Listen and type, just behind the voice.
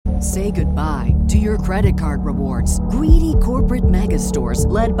Say goodbye to your credit card rewards. Greedy corporate mega stores,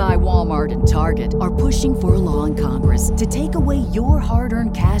 led by Walmart and Target, are pushing for a law in Congress to take away your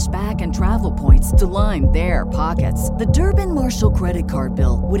hard-earned cash back and travel points to line their pockets. The Durbin-Marshall credit card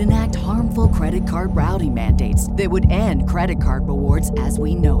bill would enact harmful credit card routing mandates that would end credit card rewards as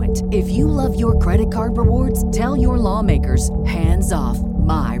we know it. If you love your credit card rewards, tell your lawmakers, hands off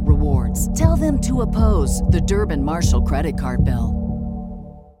my rewards. Tell them to oppose the Durbin-Marshall credit card bill.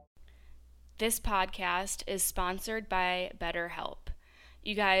 This podcast is sponsored by BetterHelp.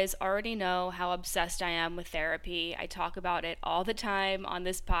 You guys already know how obsessed I am with therapy. I talk about it all the time on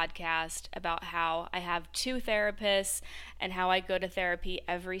this podcast about how I have 2 therapists and how I go to therapy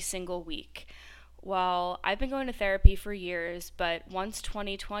every single week. Well, I've been going to therapy for years, but once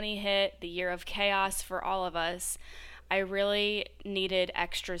 2020 hit, the year of chaos for all of us, I really needed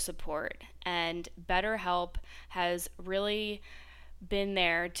extra support. And BetterHelp has really been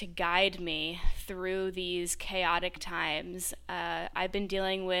there to guide me through these chaotic times. I've been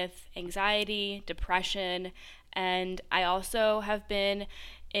dealing with anxiety, depression, and I also have been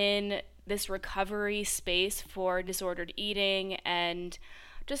in this recovery space for disordered eating and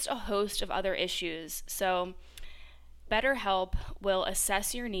just a host of other issues. So BetterHelp will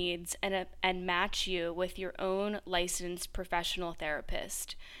assess your needs and match you with your own licensed professional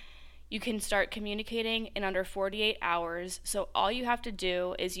therapist. You can start communicating in under 48 hours, so all you have to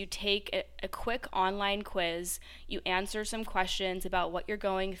do is you take a quick online quiz, you answer some questions about what you're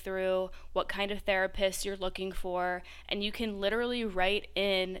going through, what kind of therapist you're looking for, and you can literally write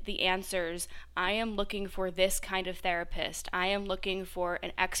in the answers, I am looking for this kind of therapist, I am looking for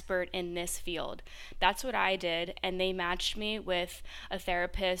an expert in this field. That's what I did, and they matched me with a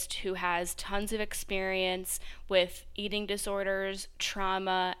therapist who has tons of experience with eating disorders,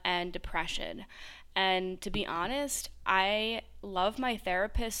 trauma, and depression. And to be honest, I love my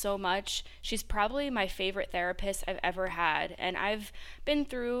therapist so much. She's probably my favorite therapist I've ever had. And I've been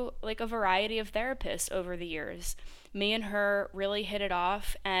through like a variety of therapists over the years. Me and her really hit it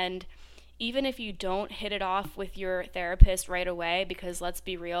off. And even if you don't hit it off with your therapist right away, because let's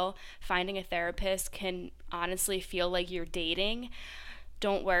be real, finding a therapist can honestly feel like you're dating.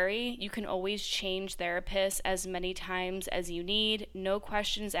 Don't worry, you can always change therapists as many times as you need. No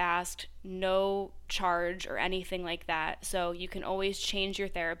questions asked, no charge or anything like that. So you can always change your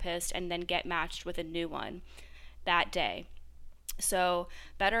therapist and then get matched with a new one that day. So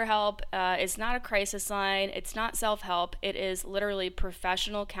BetterHelp is not a crisis line. It's not self-help. It is literally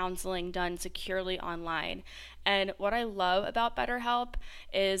professional counseling done securely online. And what I love about BetterHelp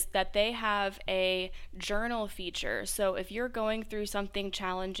is that they have a journal feature. So if you're going through something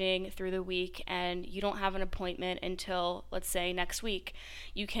challenging through the week and you don't have an appointment until, let's say, next week,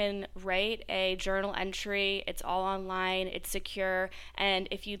 you can write a journal entry. It's all online, it's secure, and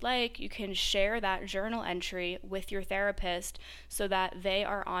if you'd like, you can share that journal entry with your therapist so that they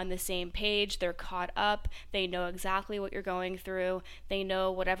are on the same page, they're caught up, they know exactly what you're going through, they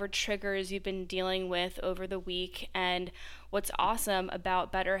know whatever triggers you've been dealing with over the week. And what's awesome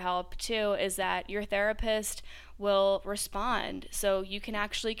about BetterHelp too is that your therapist will respond. So you can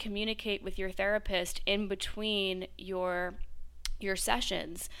actually communicate with your therapist in between your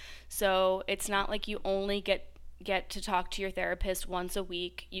sessions. So it's not like you only get to talk to your therapist once a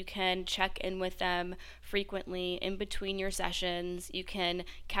week. You can check in with them frequently in between your sessions. You can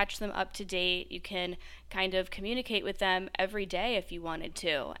catch them up to date. You can kind of communicate with them every day if you wanted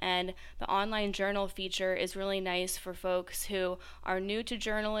to. And the online journal feature is really nice for folks who are new to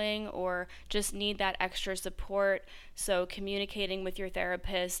journaling or just need that extra support. So communicating with your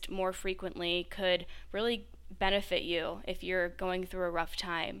therapist more frequently could really benefit you if you're going through a rough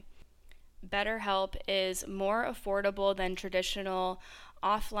time. BetterHelp is more affordable than traditional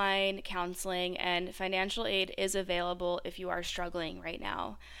offline counseling, and financial aid is available if you are struggling right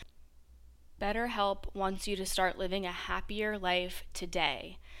now. BetterHelp wants you to start living a happier life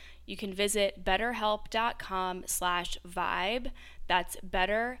today. You can visit betterhelp.com/vibe. That's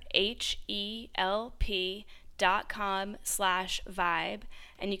betterhelp.com/vibe,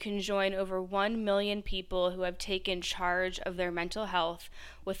 and you can join over 1 million people who have taken charge of their mental health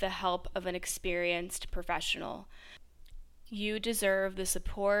with the help of an experienced professional. You deserve the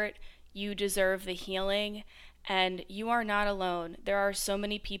support, you deserve the healing, and you are not alone. There are so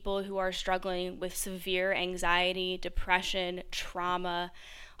many people who are struggling with severe anxiety, depression, trauma,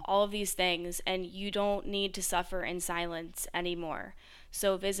 all of these things, and you don't need to suffer in silence anymore.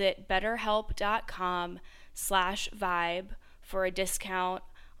 So visit betterhelp.com/vibe for a discount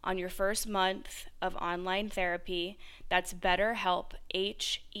on your first month of online therapy. That's BetterHelp,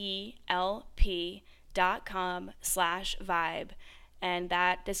 HELP.com/vibe. and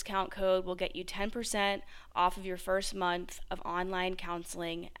that discount code will get you 10% off of your first month of online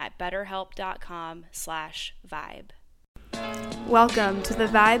counseling at betterhelp.com/vibe. Welcome to the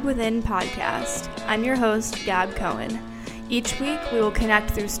Vibe Within podcast. I'm your host, Gab Cohen. Each week, we will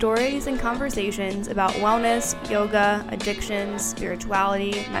connect through stories and conversations about wellness, yoga, addictions,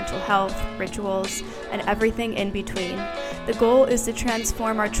 spirituality, mental health, rituals, and everything in between. The goal is to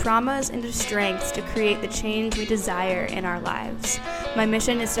transform our traumas into strengths to create the change we desire in our lives. My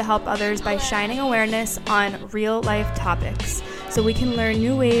mission is to help others by shining awareness on real-life topics so we can learn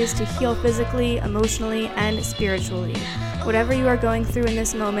new ways to heal physically, emotionally, and spiritually. Whatever you are going through in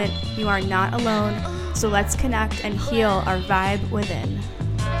this moment, you are not alone. So let's connect and heal our vibe within.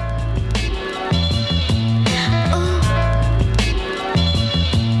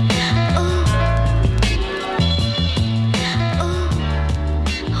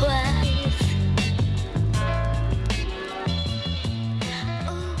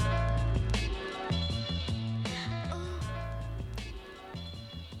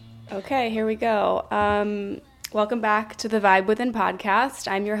 Okay, here we go. Welcome back to the Vibe Within podcast.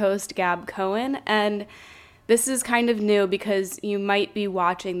 I'm your host, Gab Cohen, and this is kind of new because you might be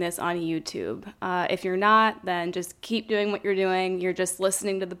watching this on YouTube. If you're not, then just keep doing what you're doing. You're just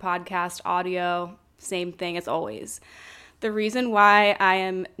listening to the podcast audio, same thing as always. The reason why I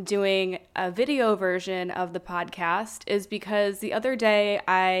am doing a video version of the podcast is because the other day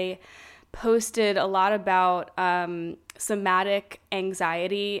I posted a lot about somatic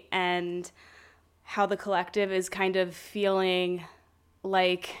anxiety and how the collective is kind of feeling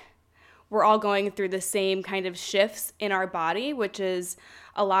like we're all going through the same kind of shifts in our body, which is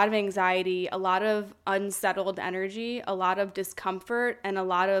a lot of anxiety, a lot of unsettled energy, a lot of discomfort, and a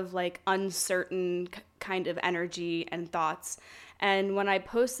lot of like uncertain kind of energy and thoughts. And when I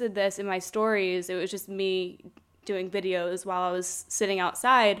posted this in my stories, it was just me doing videos while I was sitting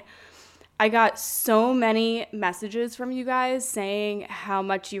outside. I got so many messages from you guys saying how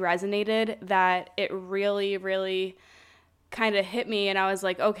much you resonated that it really, really kind of hit me. And I was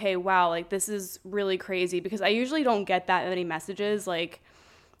like, okay, wow, like this is really crazy because I usually don't get that many messages.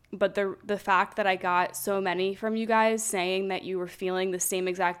 But the fact that I got so many from you guys saying that you were feeling the same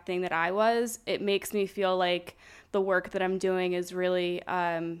exact thing that I was, it makes me feel like the work that I'm doing is really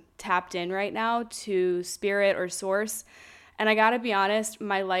tapped in right now to spirit or source. And I gotta be honest,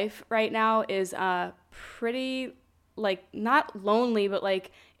 my life right now is pretty, like, not lonely, but like,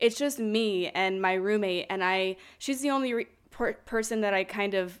 it's just me and my roommate. And she's the only person that I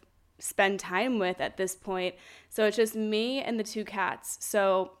kind of spend time with at this point. So it's just me and the two cats.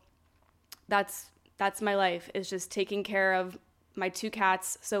 So that's my life, is just taking care of my two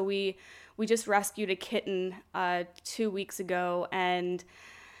cats. So we just rescued a kitten 2 weeks ago, and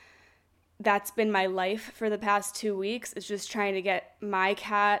that's been my life for the past 2 weeks. It's just trying to get my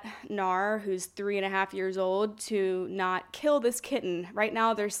cat, Nar, who's 3.5 years old, to not kill this kitten. Right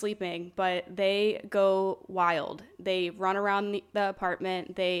now they're sleeping, but they go wild. They run around the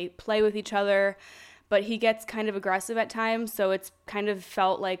apartment. They play with each other, but he gets kind of aggressive at times. So it's kind of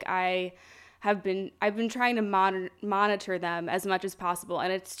felt like I've been trying to monitor them as much as possible.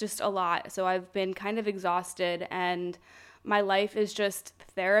 And it's just a lot. So I've been kind of exhausted, and my life is just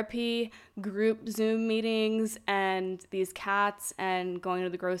therapy, group Zoom meetings, and these cats, and going to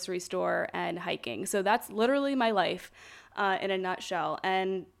the grocery store and hiking. So that's literally my life in a nutshell.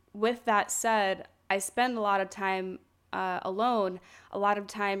 And with that said, I spend a lot of time alone, a lot of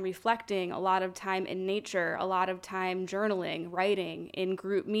time reflecting, a lot of time in nature, a lot of time journaling, writing, in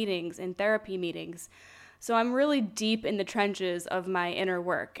group meetings, in therapy meetings. So I'm really deep in the trenches of my inner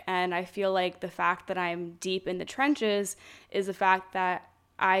work, and I feel like the fact that I'm deep in the trenches is the fact that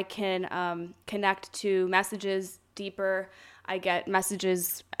I can connect to messages deeper. I get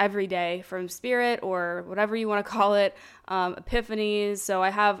messages every day from spirit, or whatever you want to call it, epiphanies. So I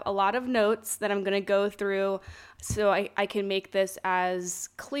have a lot of notes that I'm going to go through so I can make this as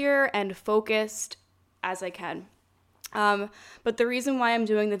clear and focused as I can. But the reason why I'm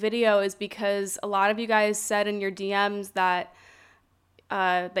doing the video is because a lot of you guys said in your DMs that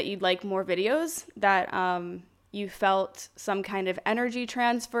you'd like more videos, that you felt some kind of energy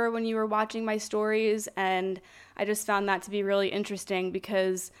transfer when you were watching my stories, and I just found that to be really interesting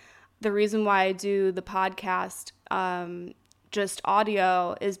because the reason why I do the podcast just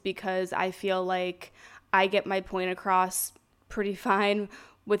audio is because I feel like I get my point across pretty fine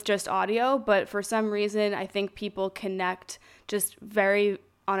with just audio, but for some reason I think people connect just very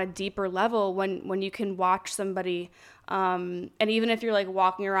on a deeper level when you can watch somebody, and even if you're like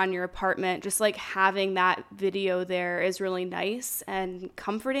walking around your apartment, just like having that video there is really nice and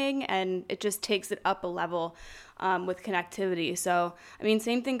comforting, and it just takes it up a level. with connectivity. So, I mean,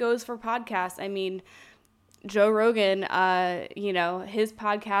 same thing goes for podcasts. I mean, Joe Rogan, his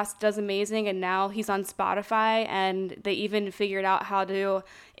podcast does amazing, and now he's on Spotify, and they even figured out how to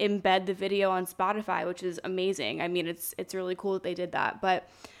embed the video on Spotify, which is amazing. I mean, it's really cool that they did that. But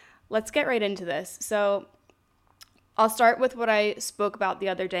let's get right into this. So I'll start with what I spoke about the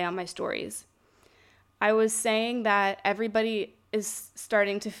other day on my stories. I was saying that everybody is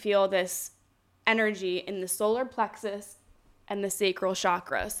starting to feel this energy in the solar plexus and the sacral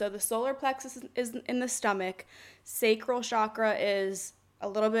chakra. So the solar plexus is in the stomach. Sacral chakra is a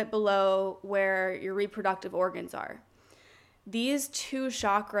little bit below where your reproductive organs are. These two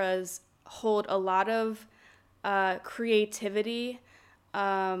chakras hold a lot of creativity,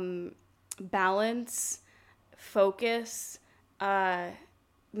 balance, focus,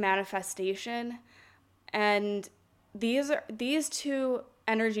 manifestation. And these two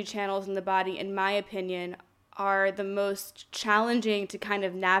energy channels in the body, in my opinion, are the most challenging to kind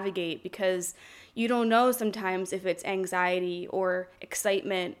of navigate, because you don't know sometimes if it's anxiety or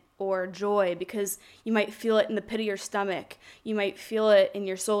excitement or joy, because you might feel it in the pit of your stomach. You might feel it in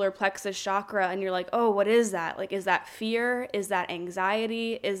your solar plexus chakra, and you're like, oh, what is that? Like, is that fear? Is that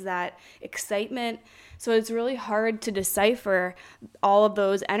anxiety? Is that excitement? So it's really hard to decipher all of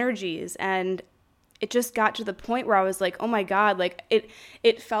those energies. And it just got to the point where I was like, oh my God, like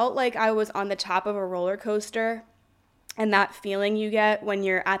it felt like I was on the top of a roller coaster, and that feeling you get when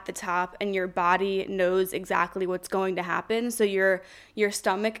you're at the top and your body knows exactly what's going to happen. So your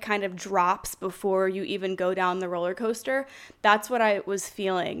stomach kind of drops before you even go down the roller coaster. That's what I was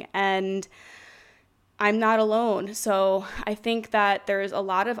feeling. And I'm not alone. So I think that there's a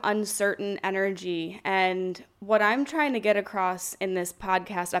lot of uncertain energy. And what I'm trying to get across in this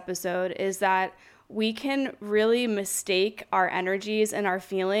podcast episode is that we can really mistake our energies and our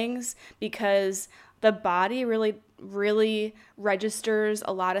feelings, because the body really registers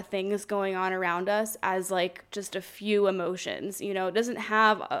a lot of things going on around us as like just a few emotions. You know, it doesn't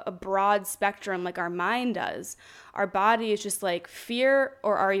have a broad spectrum like our mind does. Our body is just like fear,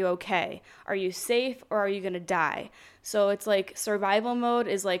 or are you okay? Are you safe, or are you going to die? So it's like survival mode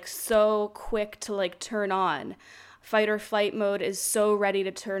is like so quick to like turn on. Fight or flight mode is so ready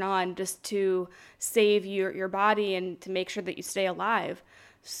to turn on just to save your body and to make sure that you stay alive.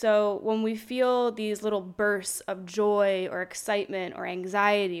 So when we feel these little bursts of joy or excitement or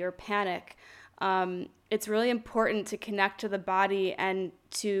anxiety or panic, it's really important to connect to the body and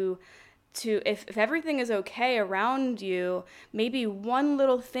to if everything is okay around you, maybe one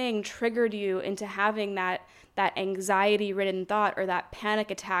little thing triggered you into having that anxiety-ridden thought or that panic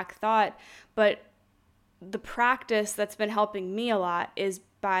attack thought. But the practice that's been helping me a lot is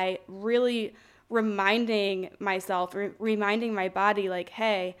by really reminding myself, reminding my body, like,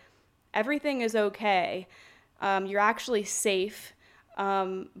 hey, everything is okay. You're actually safe.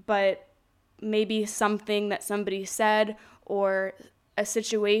 But maybe something that somebody said or a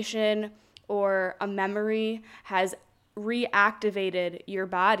situation or a memory has reactivated your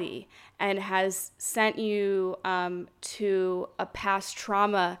body and has sent you to a past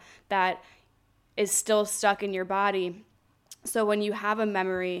trauma that is still stuck in your body. So when you have a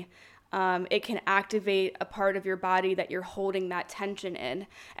memory, it can activate a part of your body that you're holding that tension in.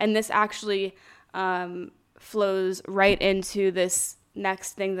 And this actually flows right into this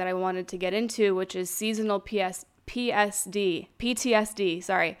next thing that I wanted to get into, which is seasonal PTSD,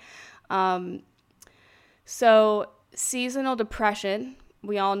 sorry. So seasonal depression,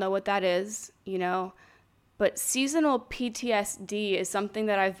 we all know what that is, you know. But seasonal PTSD is something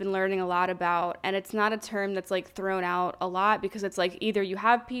that I've been learning a lot about, and it's not a term that's like thrown out a lot, because it's like either you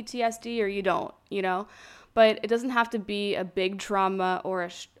have PTSD or you don't, you know. But it doesn't have to be a big trauma or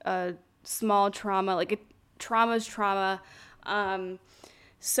a small trauma. Like trauma's trauma.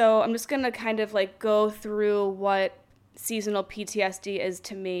 So I'm just gonna kind of like go through what seasonal PTSD is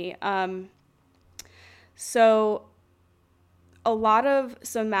to me. So a lot of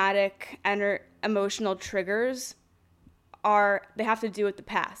somatic emotional triggers they have to do with the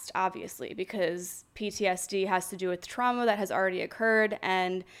past, obviously, because PTSD has to do with trauma that has already occurred.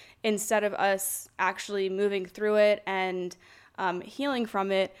 And instead of us actually moving through it and healing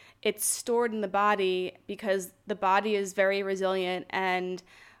from it, it's stored in the body, because the body is very resilient, and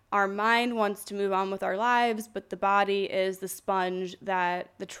our mind wants to move on with our lives, but the body is the sponge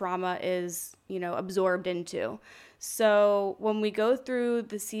that the trauma is, you know, absorbed into. So when we go through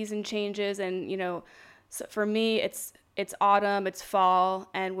the season changes, and, you know, so for me, it's autumn, it's fall,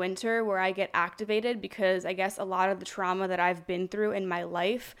 and winter where I get activated, because I guess a lot of the trauma that I've been through in my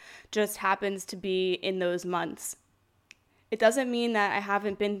life just happens to be in those months. it doesn't mean that I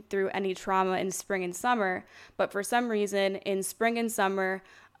haven't been through any trauma in spring and summer, but for some reason in spring and summer,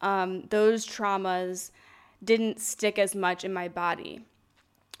 those traumas didn't stick as much in my body,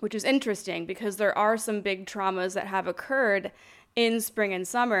 which is interesting because there are some big traumas that have occurred in spring and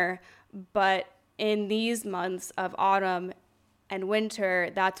summer, but in these months of autumn and winter,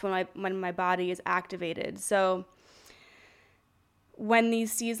 that's when my body is activated. So when the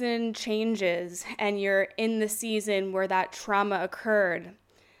season changes and you're in the season where that trauma occurred,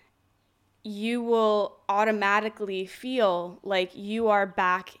 you will automatically feel like you are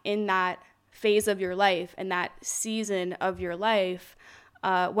back in that phase of your life and that season of your life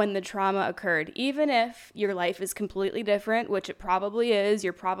when the trauma occurred. Even if your life is completely different, which it probably is,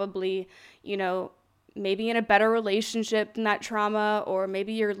 you're probably, maybe in a better relationship than that trauma, or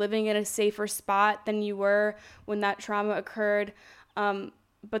maybe you're living in a safer spot than you were when that trauma occurred.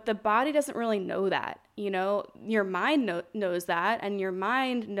 But the body doesn't really know that, your mind knows that, and your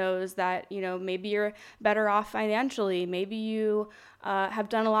mind knows that, maybe you're better off financially. Maybe you have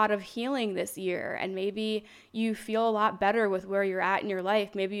done a lot of healing this year, and maybe you feel a lot better with where you're at in your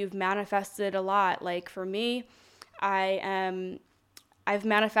life. Maybe you've manifested a lot. Like for me, I've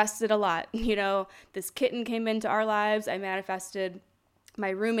manifested a lot. This kitten came into our lives. I manifested my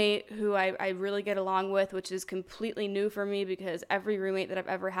roommate, who I really get along with, which is completely new for me because every roommate that I've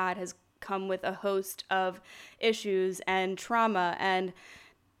ever had has come with a host of issues and trauma. And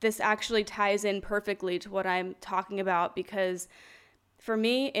this actually ties in perfectly to what I'm talking about, because for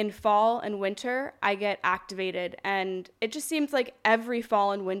me, in fall and winter, I get activated, and it just seems like every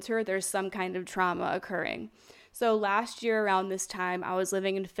fall and winter there's some kind of trauma occurring. So last year around this time, I was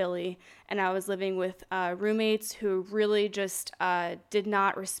living in Philly, and I was living with roommates who really just did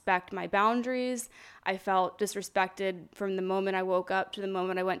not respect my boundaries. I felt disrespected from the moment I woke up to the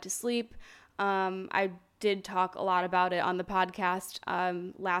moment I went to sleep. I did talk a lot about it on the podcast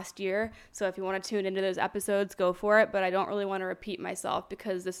last year, so if you want to tune into those episodes, go for it, but I don't really want to repeat myself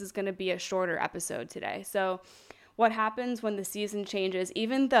because this is going to be a shorter episode today. So what happens when the season changes?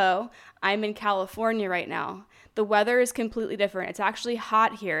 Even though I'm in California right now, the weather is completely different. It's actually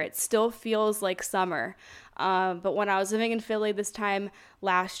hot here. It still feels like summer. But when I was living in Philly this time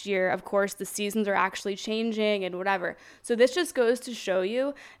last year, of course, the seasons are actually changing and whatever. So this just goes to show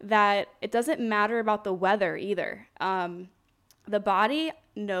you that it doesn't matter about the weather either. The body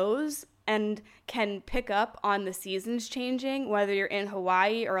knows and can pick up on the seasons changing, whether you're in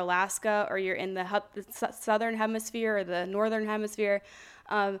Hawaii or Alaska, or you're in the southern hemisphere or the northern hemisphere.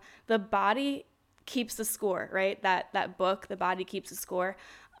 The body keeps the score, right? That book, The Body Keeps the Score.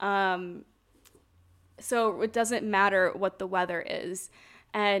 So it doesn't matter what the weather is.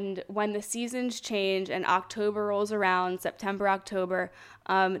 And when the seasons change and October rolls around, September, October,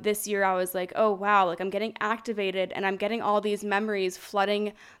 this year I was like, oh, wow, like I'm getting activated and I'm getting all these memories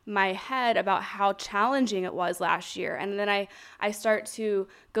flooding my head about how challenging it was last year. And then I start to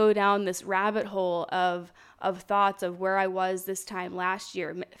go down this rabbit hole of thoughts of where I was this time last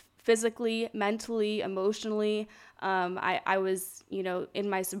year, physically, mentally, emotionally. I was, in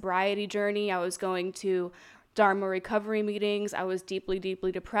my sobriety journey, I was going to Dharma recovery meetings. I was deeply,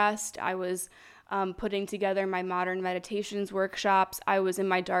 deeply depressed. I was putting together my modern meditations workshops. I was in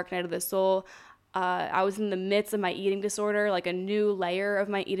my dark night of the soul. I was in the midst of my eating disorder. Like a new layer of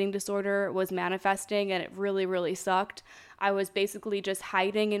my eating disorder was manifesting, and it really, really sucked. I was basically just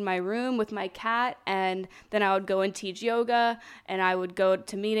hiding in my room with my cat, and then I would go and teach yoga, and I would go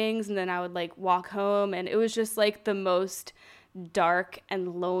to meetings, and then I would walk home, and it was just the most dark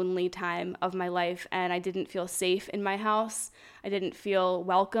and lonely time of my life, and I didn't feel safe in my house. I didn't feel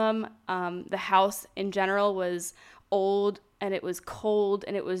welcome. The house in general was old, and it was cold,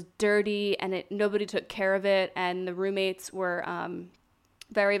 and it was dirty, and nobody took care of it, and the roommates were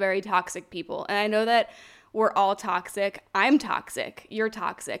very, very toxic people. And I know that we're all toxic. I'm toxic. You're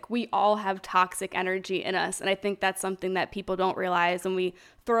toxic. We all have toxic energy in us. And I think that's something that people don't realize, and we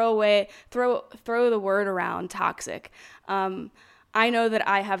throw the word around, toxic. I know that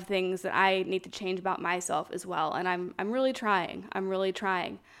I have things that I need to change about myself as well. And I'm really trying.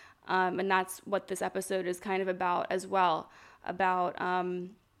 And that's what this episode is kind of about as well, about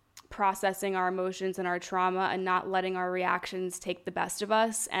processing our emotions and our trauma and not letting our reactions take the best of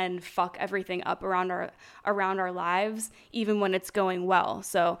us and fuck everything up around our lives, even when it's going well.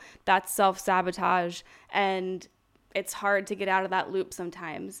 So that's self-sabotage, and it's hard to get out of that loop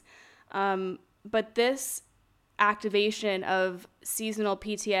sometimes. But this activation of seasonal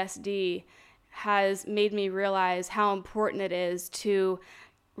PTSD has made me realize how important it is to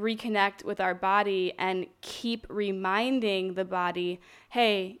reconnect with our body and keep reminding the body,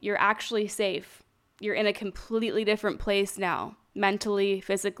 hey, you're actually safe. you're in a completely different place now, mentally,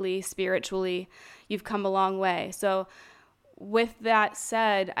 physically, spiritually. You've come a long way. So with that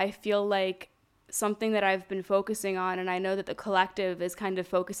said, I feel like something that I've been focusing on, and I know that the collective is kind of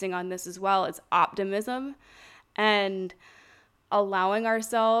focusing on this as well, is optimism and allowing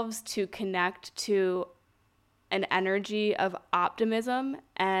ourselves to connect to an energy of optimism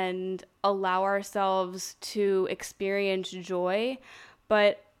and allow ourselves to experience joy,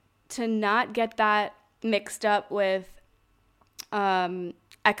 but to not get that mixed up with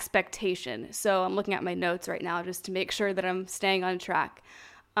expectation. So I'm looking at my notes right now just to make sure that I'm staying on track.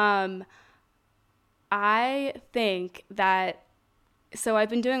 I think that, so I've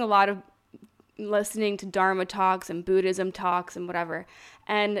been doing a lot of listening to Dharma talks and Buddhism talks and whatever.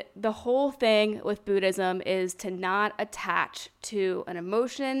 And the whole thing with Buddhism is to not attach to an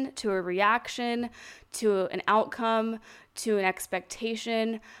emotion, to a reaction, to an outcome, to an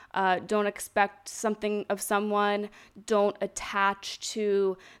expectation. Don't expect something of someone. Don't attach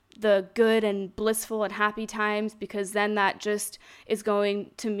to the good and blissful and happy times, because then that just is going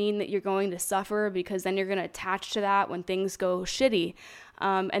to mean that you're going to suffer, because then you're going to attach to that when things go shitty.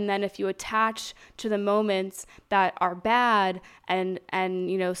 And then if you attach to the moments that are bad and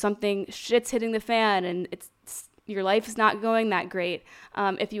you know, something shit's hitting the fan and your life is not going that great,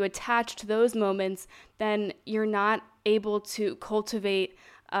 if you attach to those moments, then you're not able to cultivate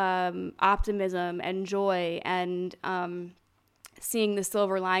optimism and joy and seeing the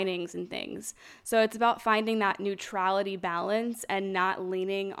silver linings and things. So it's about finding that neutrality balance and not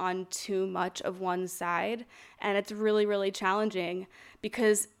leaning on too much of one side. And it's really, really challenging,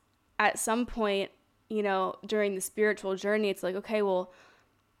 because at some point, you know, during the spiritual journey, it's like, okay, well,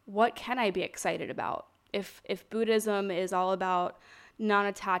 what can I be excited about? If Buddhism is all about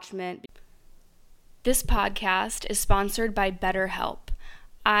non-attachment. This podcast is sponsored by BetterHelp.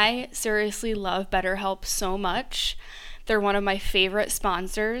 I seriously love BetterHelp so much. They're one of my favorite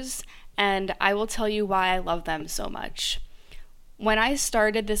sponsors, and I will tell you why I love them so much. When I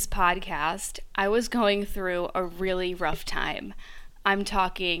started this podcast, I was going through a really rough time. I'm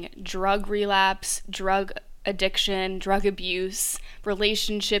talking drug relapse, drug addiction, drug abuse,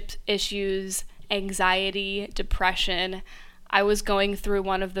 relationship issues, anxiety, depression. I was going through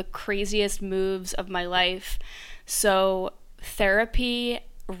one of the craziest moves of my life. So therapy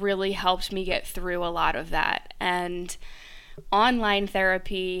really helped me get through a lot of that. And online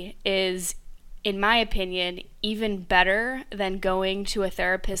therapy is, in my opinion, even better than going to a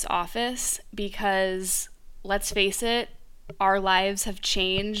therapist's office, because let's face it, our lives have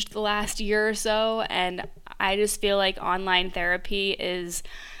changed the last year or so, and I just feel like online therapy is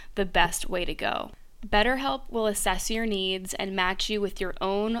the best way to go. BetterHelp will assess your needs and match you with your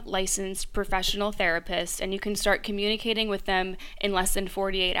own licensed professional therapist, and you can start communicating with them in less than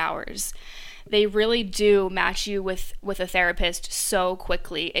 48 hours. They really do match you with a therapist so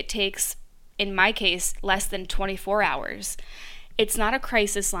quickly. It takes, in my case, less than 24 hours. It's not a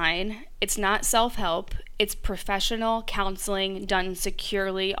crisis line. It's not self-help. It's professional counseling done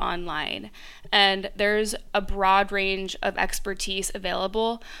securely online. And there's a broad range of expertise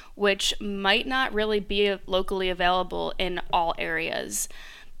available, which might not really be locally available in all areas.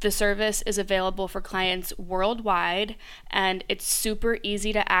 The service is available for clients worldwide, and it's super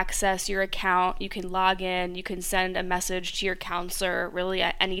easy to access your account. You can log in, you can send a message to your counselor really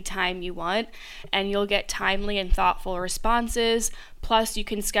at any time you want, and you'll get timely and thoughtful responses. Plus, you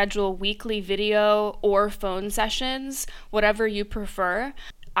can schedule weekly video or phone sessions, whatever you prefer.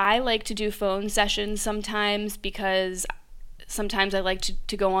 I like to do phone sessions sometimes, because sometimes I like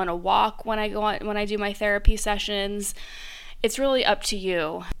to go on a walk when I do my therapy sessions. It's really up to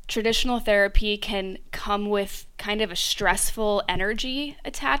you. Traditional therapy can come with kind of a stressful energy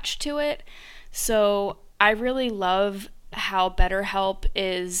attached to it. So I really love how BetterHelp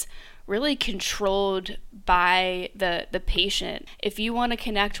is really controlled by the patient. If you want to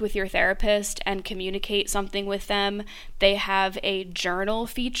connect with your therapist and communicate something with them, they have a journal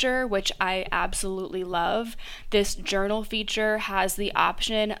feature, which I absolutely love. This journal feature has the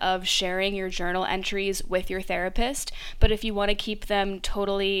option of sharing your journal entries with your therapist, but if you want to keep them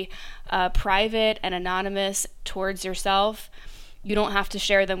totally private and anonymous towards yourself, you don't have to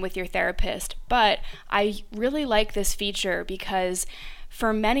share them with your therapist. But I really like this feature because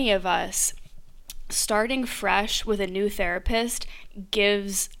for many of us, starting fresh with a new therapist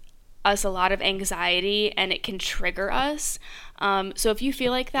gives us a lot of anxiety, and it can trigger us. So if you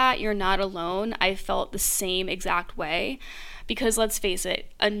feel like that, you're not alone. I felt the same exact way, Because let's face it,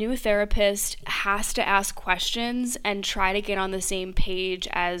 a new therapist has to ask questions and try to get on the same page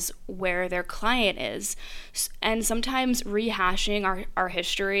as where their client is. And sometimes rehashing our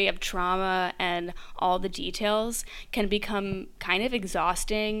history of trauma and all the details can become kind of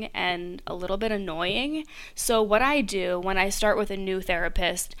exhausting and a little bit annoying. So what I do when I start with a new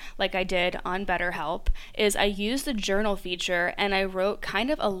therapist, like I did on BetterHelp, is I use the journal feature and I wrote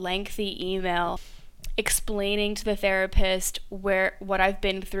kind of a lengthy email explaining to the therapist what I've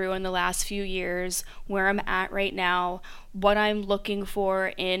been through in the last few years, where I'm at right now, what I'm looking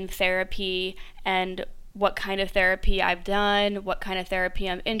for in therapy, and what kind of therapy I've done, what kind of therapy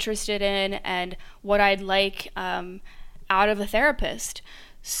I'm interested in, and what I'd like out of a therapist.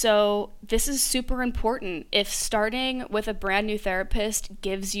 So this is super important. If starting with a brand new therapist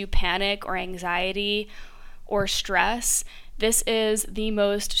gives you panic or anxiety or stress, this is the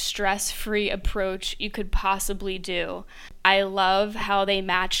most stress-free approach you could possibly do. I love how they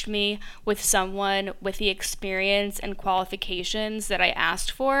matched me with someone with the experience and qualifications that I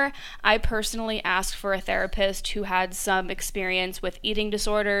asked for. I personally asked for a therapist who had some experience with eating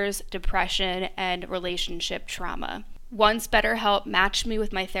disorders, depression, and relationship trauma. Once BetterHelp matched me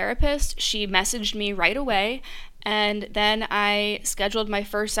with my therapist, she messaged me right away, and then I scheduled my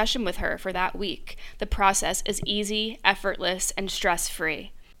first session with her for that week. The process is easy, effortless, and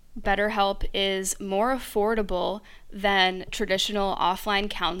stress-free. BetterHelp is more affordable than traditional offline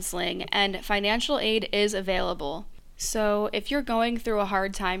counseling, and financial aid is available. So if you're going through a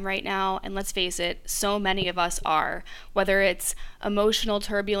hard time right now, and let's face it, so many of us are, whether it's emotional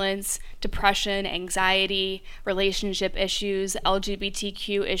turbulence, depression, anxiety, relationship issues,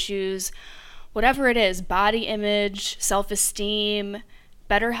 LGBTQ issues, whatever it is, body image, self-esteem,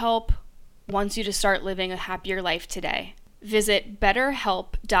 BetterHelp wants you to start living a happier life today. Visit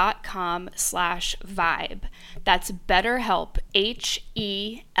betterhelp.com/vibe. That's BetterHelp,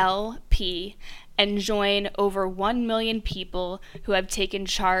 HELP, and join over 1 million people who have taken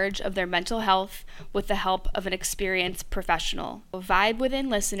charge of their mental health with the help of an experienced professional. Vibe Within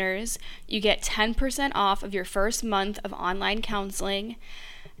listeners, you get 10% off of your first month of online counseling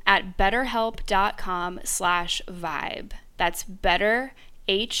at betterhelp.com/vibe. That's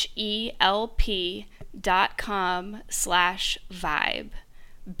betterhelp.com/vibe.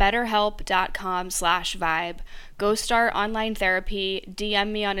 betterhelp.com/vibe. Go start online therapy,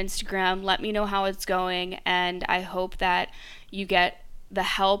 DM me on Instagram, let me know how it's going, and I hope that you get the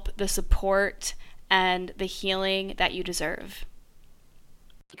help, the support, and the healing that you deserve.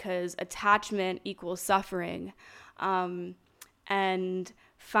 Because attachment equals suffering, and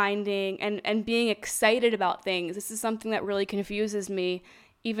finding and being excited about things. This is something that really confuses me.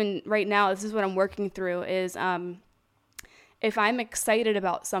 Even right now, this is what I'm working through is if I'm excited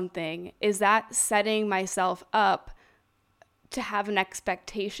about something, is that setting myself up to have an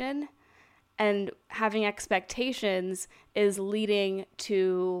expectation? And having expectations is leading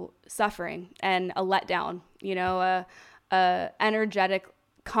to suffering and a letdown, a energetic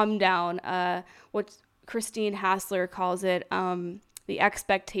come down, what Christine Hassler calls it, the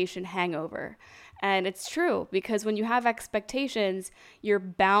expectation hangover. And it's true, because when you have expectations, you're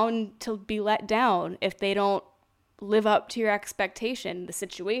bound to be let down if they don't live up to your expectation, the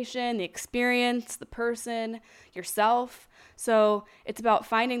situation, the experience, the person, yourself. So it's about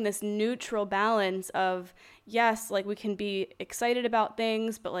finding this neutral balance of, yes, like we can be excited about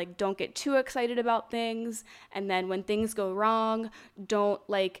things, but like don't get too excited about things. And then when things go wrong, don't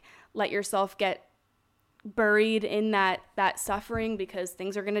like let yourself get buried in that suffering, because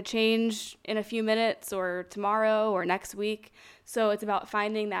things are going to change in a few minutes or tomorrow or next week. So it's about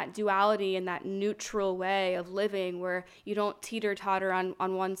finding that duality and that neutral way of living where you don't teeter-totter on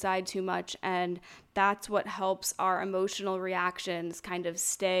one side too much. And that's what helps our emotional reactions kind of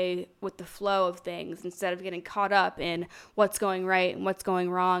stay with the flow of things instead of getting caught up in what's going right and what's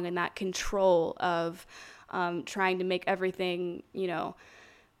going wrong, and that control of trying to make everything,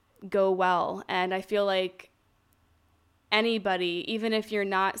 go well. And I feel like anybody, even if you're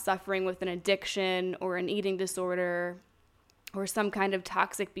not suffering with an addiction or an eating disorder or some kind of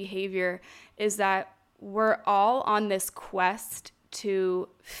toxic behavior, is that we're all on this quest to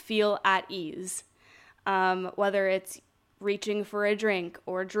feel at ease, whether it's reaching for a drink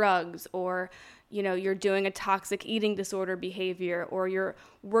or drugs, or you're doing a toxic eating disorder behavior, or you're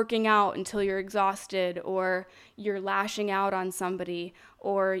working out until you're exhausted, or you're lashing out on somebody,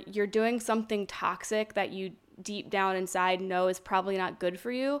 or you're doing something toxic that you deep down inside know is probably not good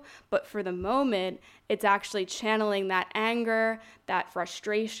for you. But for the moment, it's actually channeling that anger, that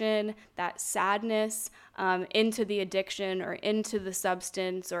frustration, that sadness into the addiction or into the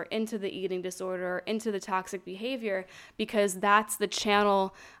substance or into the eating disorder or into the toxic behavior, because that's the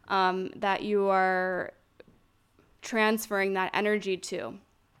channel that you are transferring that energy to.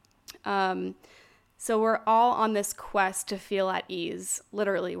 So we're all on this quest to feel at ease.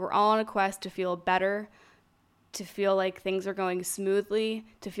 Literally, we're all on a quest to feel better, to feel like things are going smoothly,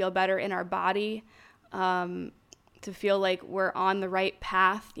 to feel better in our body, to feel like we're on the right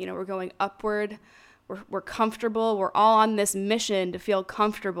path. You know, we're going upward. We're comfortable. We're all on this mission to feel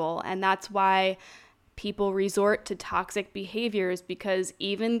comfortable. And that's why people resort to toxic behaviors, because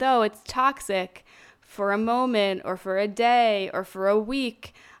even though it's toxic for a moment or for a day or for a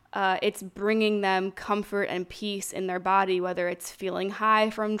week, it's bringing them comfort and peace in their body, whether it's feeling high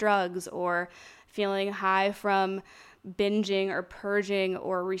from drugs or feeling high from binging or purging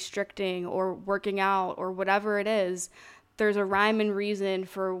or restricting or working out or whatever it is. There's a rhyme and reason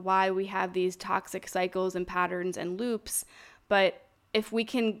for why we have these toxic cycles and patterns and loops. But if we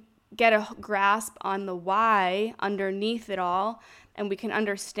can get a grasp on the why underneath it all, and we can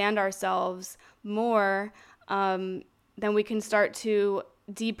understand ourselves more, then we can start to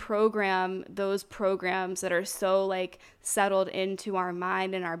deprogram those programs that are so like settled into our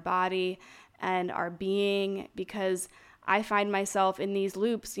mind and our body and our being. Because I find myself in these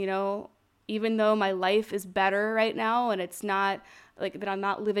loops, you know, even though my life is better right now and it's not like that, I'm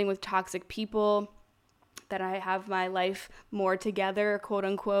not living with toxic people, that I have my life more together, quote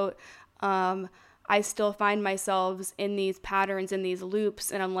unquote, I still find myself in these patterns, in these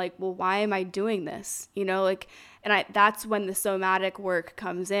loops, and I'm like, well, why am I doing this? You know, like, and that's when the somatic work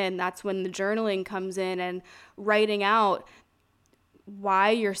comes in. That's when the journaling comes in, and writing out why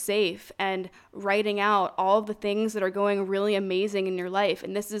you're safe and writing out all of the things that are going really amazing in your life.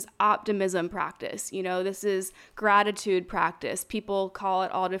 And this is optimism practice, you know, this is gratitude practice. People call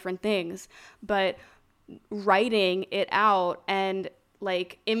it all different things, but writing it out and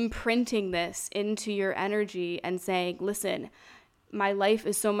like imprinting this into your energy and saying, listen, my life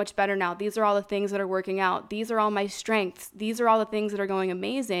is so much better now. These are all the things that are working out. These are all my strengths. These are all the things that are going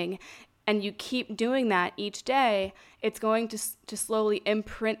amazing. And you keep doing that each day, it's going to slowly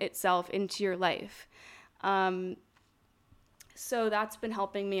imprint itself into your life. So that's been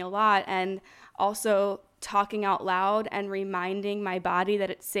helping me a lot. And also talking out loud and reminding my body that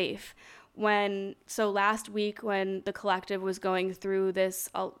it's safe. So last week when the collective was going through this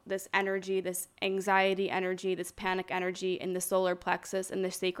energy, this anxiety energy, this panic energy in the solar plexus and the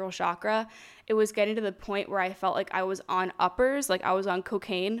sacral chakra, it was getting to the point where I felt like I was on uppers, like I was on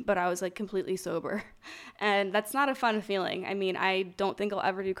cocaine, but I was like completely sober. And that's not a fun feeling. I mean, I don't think I'll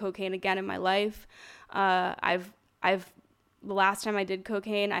ever do cocaine again in my life. The last time I did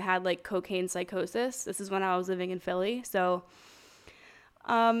cocaine, I had like cocaine psychosis. This is when I was living in Philly. So,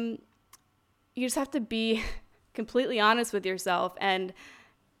 you just have to be completely honest with yourself and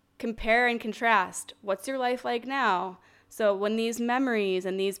compare and contrast. What's your life like now? So when these memories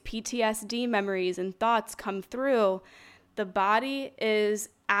and these PTSD memories and thoughts come through, the body is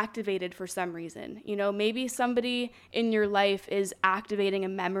activated for some reason. You know, maybe somebody in your life is activating a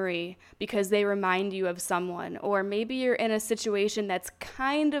memory because they remind you of someone, or maybe you're in a situation that's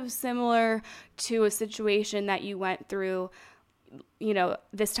kind of similar to a situation that you went through, you know,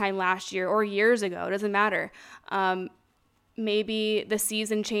 this time last year or years ago. It doesn't matter. Maybe the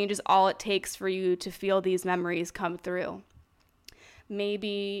season change is all it takes for you to feel these memories come through.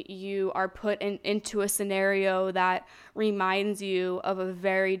 Maybe you are put into a scenario that reminds you of a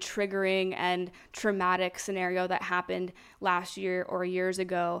very triggering and traumatic scenario that happened last year or years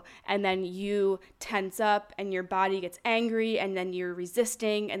ago, and then you tense up and your body gets angry, and then you're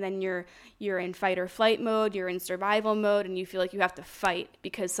resisting, and then you're in fight or flight mode, you're in survival mode, and you feel like you have to fight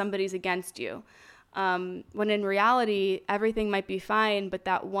because somebody's against you. When in reality, everything might be fine, but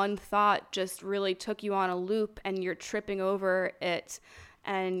that one thought just really took you on a loop, and you're tripping over it,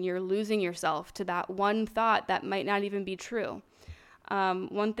 and you're losing yourself to that one thought that might not even be true.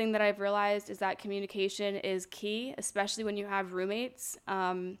 One thing that I've realized is that communication is key, especially when you have roommates.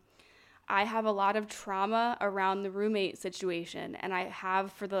 I have a lot of trauma around the roommate situation, and I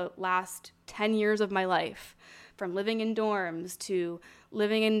have for the last 10 years of my life, from living in dorms to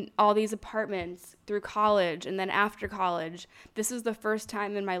living in all these apartments through college and then after college. This is the first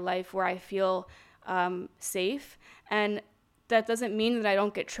time in my life where I feel safe. And that doesn't mean that I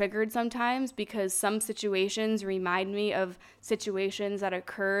don't get triggered sometimes, because some situations remind me of situations that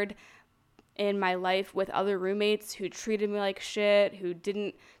occurred in my life with other roommates who treated me like shit, who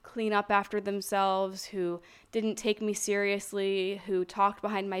didn't clean up after themselves, who didn't take me seriously, who talked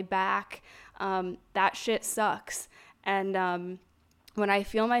behind my back. That shit sucks. And when I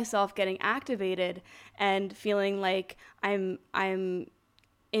feel myself getting activated and feeling like I'm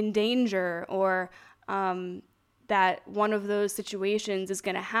in danger, or that one of those situations is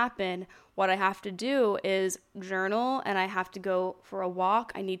going to happen, what I have to do is journal, and I have to go for a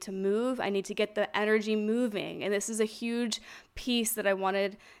walk. I need to move. I need to get the energy moving. And this is a huge piece that I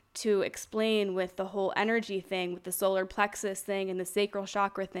wanted to explain with the whole energy thing, with the solar plexus thing and the sacral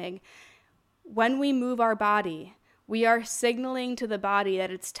chakra thing. When we move our body, we are signaling to the body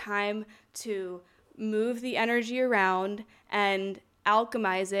that it's time to move the energy around and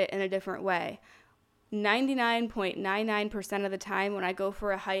alchemize it in a different way. 99.99% of the time when I go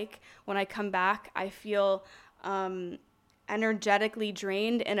for a hike, when I come back, I feel energetically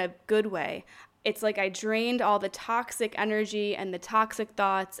drained in a good way. It's like I drained all the toxic energy and the toxic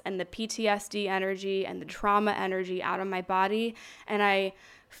thoughts and the PTSD energy and the trauma energy out of my body, and I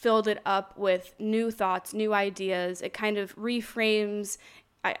filled it up with new thoughts, new ideas. It kind of reframes.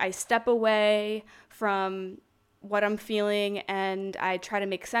 I step away from what I'm feeling and I try to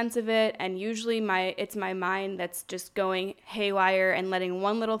make sense of it, and usually it's my mind that's just going haywire and letting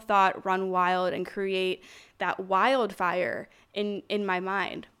one little thought run wild and create that wildfire in my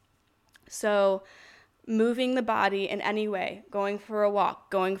mind. So moving the body in any way, going for a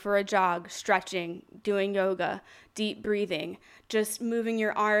walk, going for a jog, stretching, doing yoga, deep breathing, just moving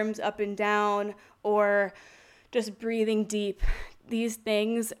your arms up and down, or just breathing deep. These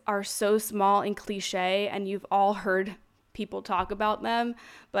things are so small and cliche, and you've all heard people talk about them,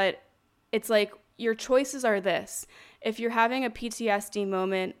 but it's like your choices are this. If you're having a PTSD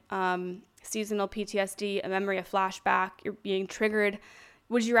moment, seasonal PTSD, a memory, a flashback, you're being triggered,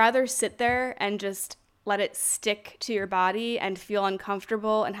 would you rather sit there and just let it stick to your body and feel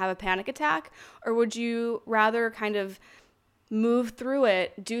uncomfortable and have a panic attack? Or would you rather kind of move through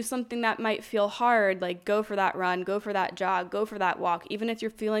it, do something that might feel hard, like go for that run, go for that jog, go for that walk, even if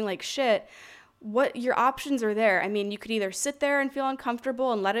you're feeling like shit? What your options are there? I mean, you could either sit there and feel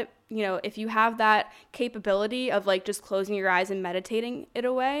uncomfortable and let it, if you have that capability of like just closing your eyes and meditating it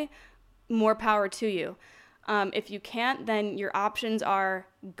away, more power to you. If you can't, then your options are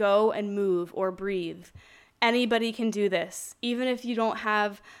go and move or breathe. Anybody can do this. Even if you don't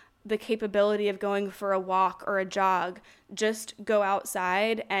have the capability of going for a walk or a jog, just go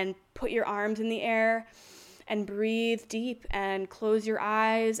outside and put your arms in the air and breathe deep and close your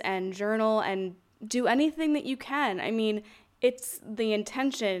eyes and journal and do anything that you can. I mean, it's the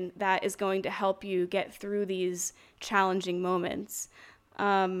intention that is going to help you get through these challenging moments.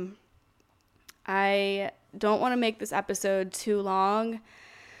 I don't want to make this episode too long,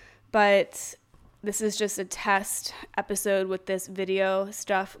 but this is just a test episode with this video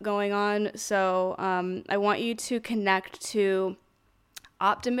stuff going on. So I want you to connect to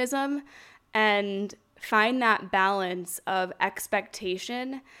optimism and find that balance of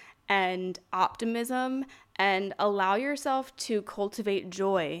expectation and optimism, and allow yourself to cultivate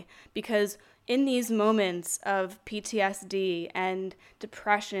joy, because in these moments of PTSD and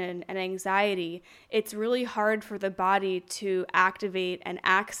depression and anxiety, it's really hard for the body to activate and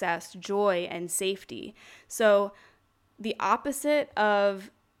access joy and safety. So the opposite of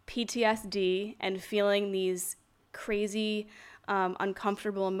PTSD and feeling these crazy,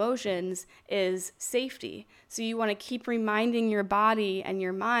 uncomfortable emotions is safety. So you want to keep reminding your body and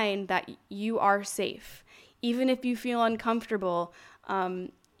your mind that you are safe. Even if you feel uncomfortable,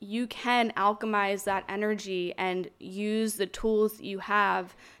 you can alchemize that energy and use the tools you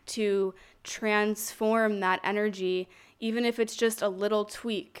have to transform that energy, even if it's just a little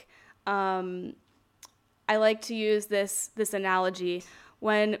tweak. I like to use this analogy.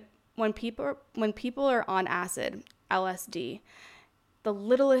 When people are on acid, LSD, the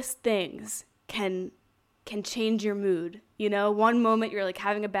littlest things can change your mood. One moment you're like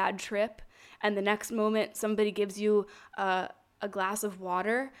having a bad trip, and the next moment somebody gives you a glass of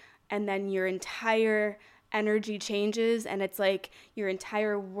water, and then your entire energy changes, and it's like your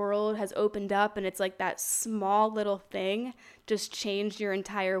entire world has opened up, and it's like that small little thing just changed your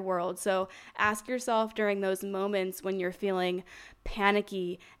entire world. So ask yourself during those moments when you're feeling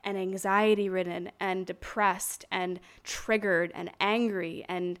panicky and anxiety ridden and depressed and triggered and angry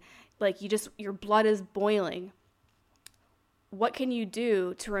and like your blood is boiling, what can you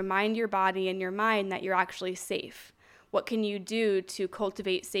do to remind your body and your mind that you're actually safe? What can you do to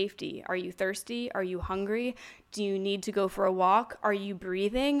cultivate safety? Are you thirsty? Are you hungry? Do you need to go for a walk? Are you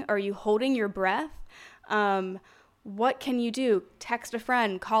breathing? Are you holding your breath? What can you do? Text a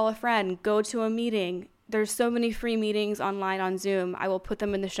friend, call a friend, go to a meeting. There's so many free meetings online on Zoom. I will put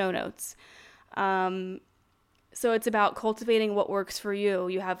them in the show notes. So it's about cultivating what works for you.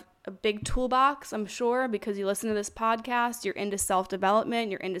 You have a big toolbox, I'm sure, because you listen to this podcast, you're into self-development,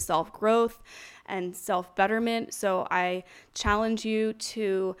 you're into self-growth and self-betterment. So I challenge you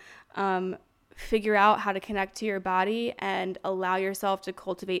to figure out how to connect to your body and allow yourself to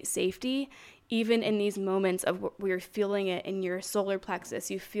cultivate safety, even in these moments of where you're feeling it in your solar plexus.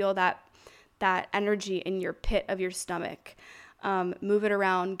 You feel that energy in your pit of your stomach. Move it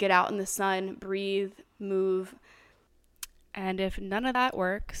around, get out in the sun, breathe, move. And if none of that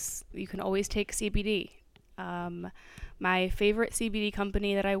works, you can always take CBD. My favorite CBD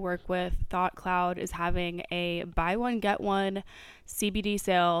company that I work with, Thought Cloud, is having a buy one, get one CBD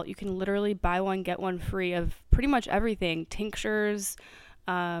sale. You can literally buy one, get one free of pretty much everything. Tinctures,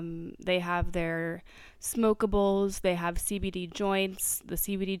 they have their smokables, they have CBD joints, the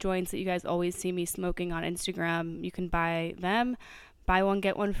CBD joints that you guys always see me smoking on Instagram. You can buy them, buy one,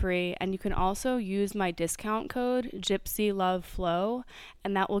 get one free, and you can also use my discount code GypsyLoveFlow,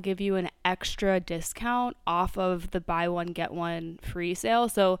 and that will give you an extra discount off of the buy one, get one free sale.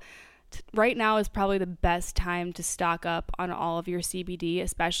 So right now is probably the best time to stock up on all of your CBD,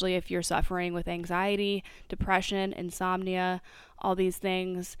 especially if you're suffering with anxiety, depression, insomnia, all these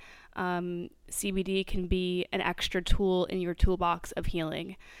things. CBD can be an extra tool in your toolbox of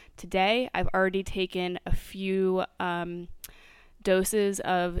healing. Today, I've already taken a few doses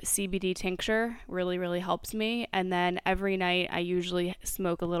of CBD tincture. Really helps me. And then every night I usually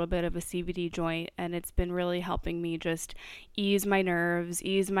smoke a little bit of a CBD joint, and it's been really helping me just ease my nerves,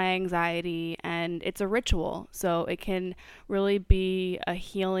 ease my anxiety, and it's a ritual. So it can really be a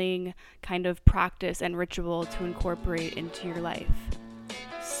healing kind of practice and ritual to incorporate into your life.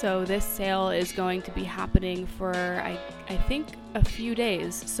 So this sale is going to be happening for, I think, a few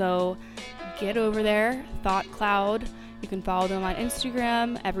days. So get over there, Thought Cloud. You can follow them on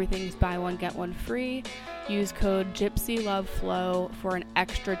Instagram. Everything's buy one, get one free. Use code GypsyLoveFlow for an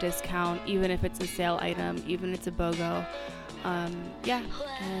extra discount, even if it's a sale item, even if it's a BOGO.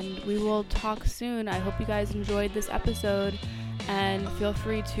 And we will talk soon. I hope you guys enjoyed this episode, and feel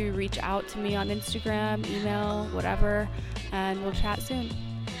free to reach out to me on Instagram, email, whatever, and we'll chat soon.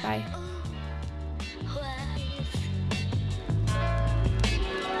 Bye.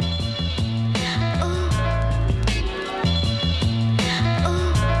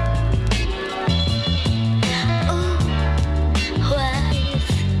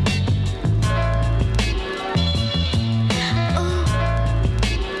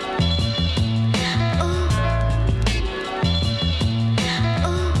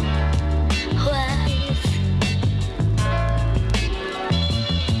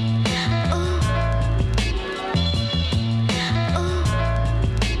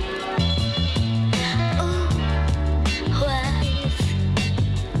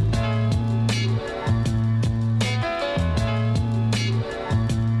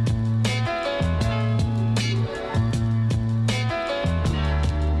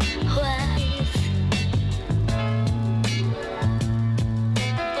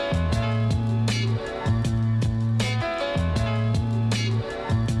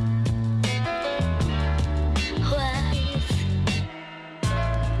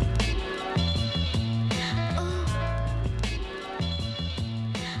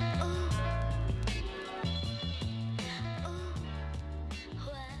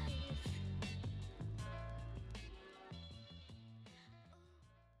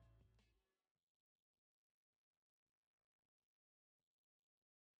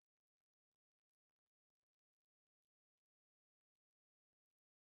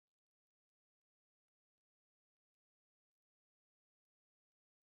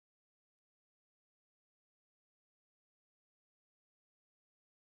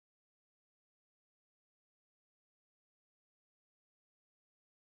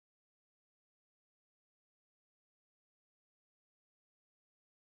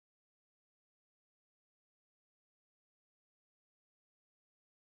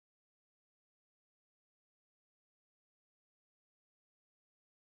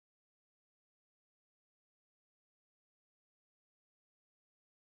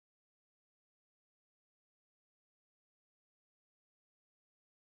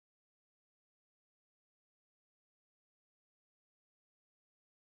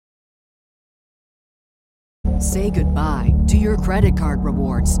 Say goodbye to your credit card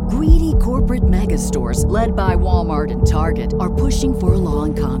rewards. Greedy corporate mega stores, led by Walmart and Target, are pushing for a law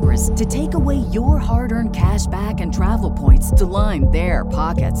in Congress to take away your hard-earned cash back and travel points to line their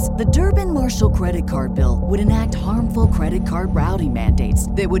pockets. The Durbin-Marshall credit card bill would enact harmful credit card routing mandates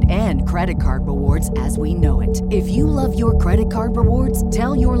that would end credit card rewards as we know it. If you love your credit card rewards,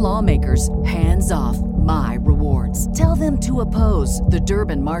 tell your lawmakers, hands off my rewards. Tell them to oppose the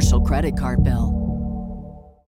Durbin-Marshall credit card bill.